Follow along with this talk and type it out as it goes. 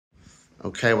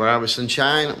Okay, where are we,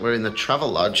 sunshine? We're in the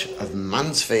Travelodge of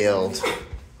Mansfield.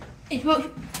 It's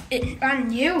brand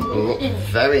new. Look,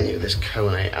 very new, this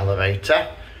Kone elevator.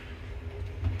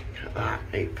 Look at that,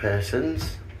 8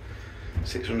 persons,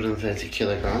 630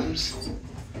 kilograms.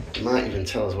 You might even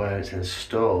tell us where it's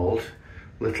installed.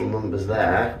 Little numbers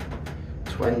there,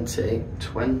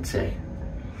 2020.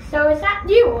 So is that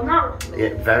new or not?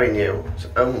 Yeah, very new. It's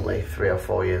only 3 or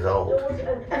 4 years old.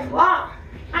 That's what?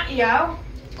 At-yo.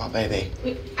 What, baby?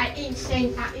 I keep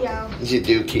saying at-yo. You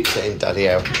do keep saying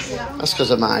daddy-o. At-yo. That's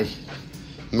because of my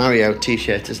Mario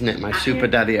t-shirt, isn't it? My Super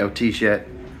Daddy-o t-shirt.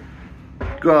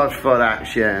 Good for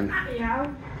action.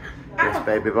 At-yo. Yes,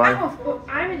 baby boy.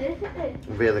 I'm in, isn't it?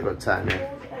 Really good time, yeah.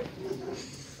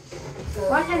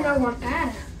 Why is there no one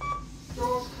there?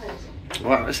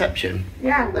 What, reception?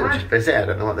 Yeah, They were just busy, I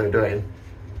don't know what they were doing.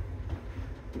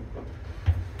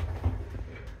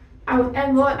 I was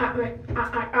look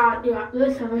at you at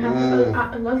this and we have to look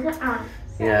at another ad.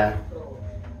 Yeah.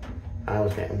 I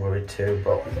was getting worried too,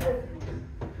 but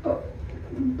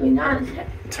we nice.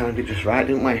 timed it just right,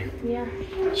 didn't we? Yeah.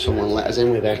 Someone let us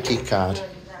in with their key card.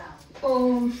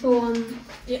 You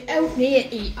don't need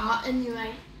to eat art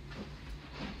anyway.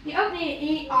 You don't need to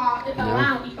eat art to go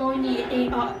out, you only need to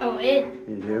eat art to go in.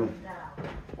 You do.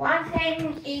 Why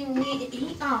saying you need to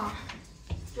eat art?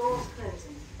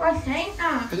 Why saying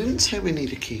that? I didn't say we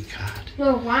need a key card.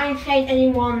 No, why saying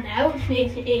anyone else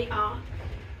needs to eat art?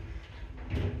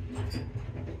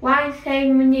 Why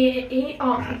saying we need to eat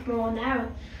art for someone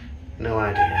else? No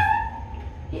idea.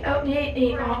 You don't need to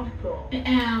eat art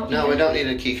out. No, we don't need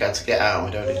a key card to get out.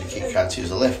 We don't need a key card to use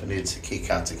the lift. We need a key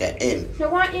card to get in. So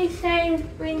what are you saying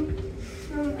when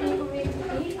some people need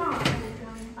to eat art?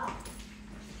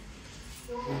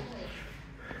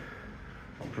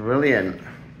 Brilliant.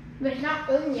 But it's not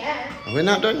done yet. Are we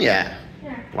not done yet?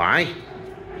 Yeah. Why?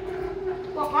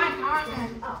 But why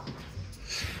can't then?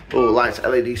 Oh, lights,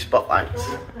 LED spotlights.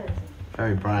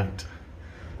 Very bright.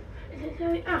 Is it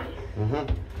very nice?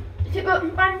 Mm-hmm. Is it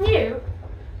looking brand new?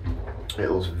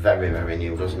 It looks very, very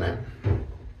new, doesn't it?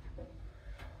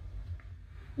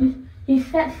 You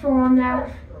said someone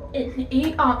else. It's the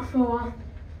e-art store.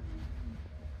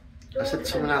 I said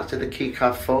someone else did a key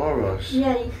card for us.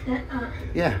 Yeah, you said that.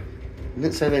 Yeah. I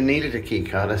didn't say they needed a key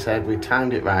card. I said we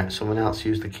timed it right. Someone else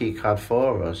used the key card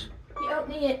for us. You don't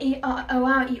need to e-art to go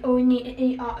out, you only need to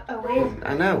e-art to go in.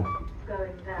 I know.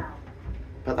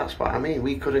 But that's what I mean.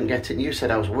 We couldn't get in. You said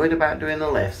I was worried about doing the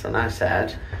lifts, and I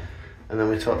said, and then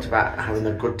we talked about having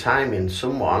a good timing.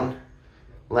 Someone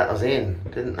let us in,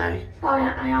 didn't they? Oh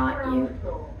yeah, I asked you.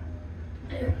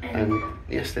 And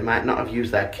yes, they might not have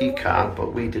used their key card,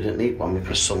 but we didn't need one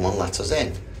because someone let us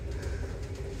in.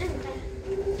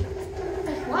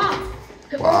 What?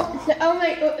 What? The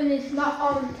only button is not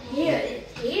on here,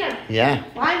 it's here. Yeah.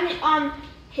 Why is it on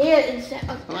here instead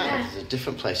of Well, there? there's a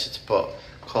different place to put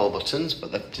call buttons,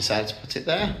 but they've decided to put it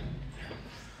there.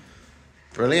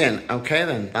 Brilliant. Okay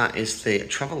then, that is the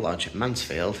Travelodge at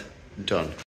Mansfield done.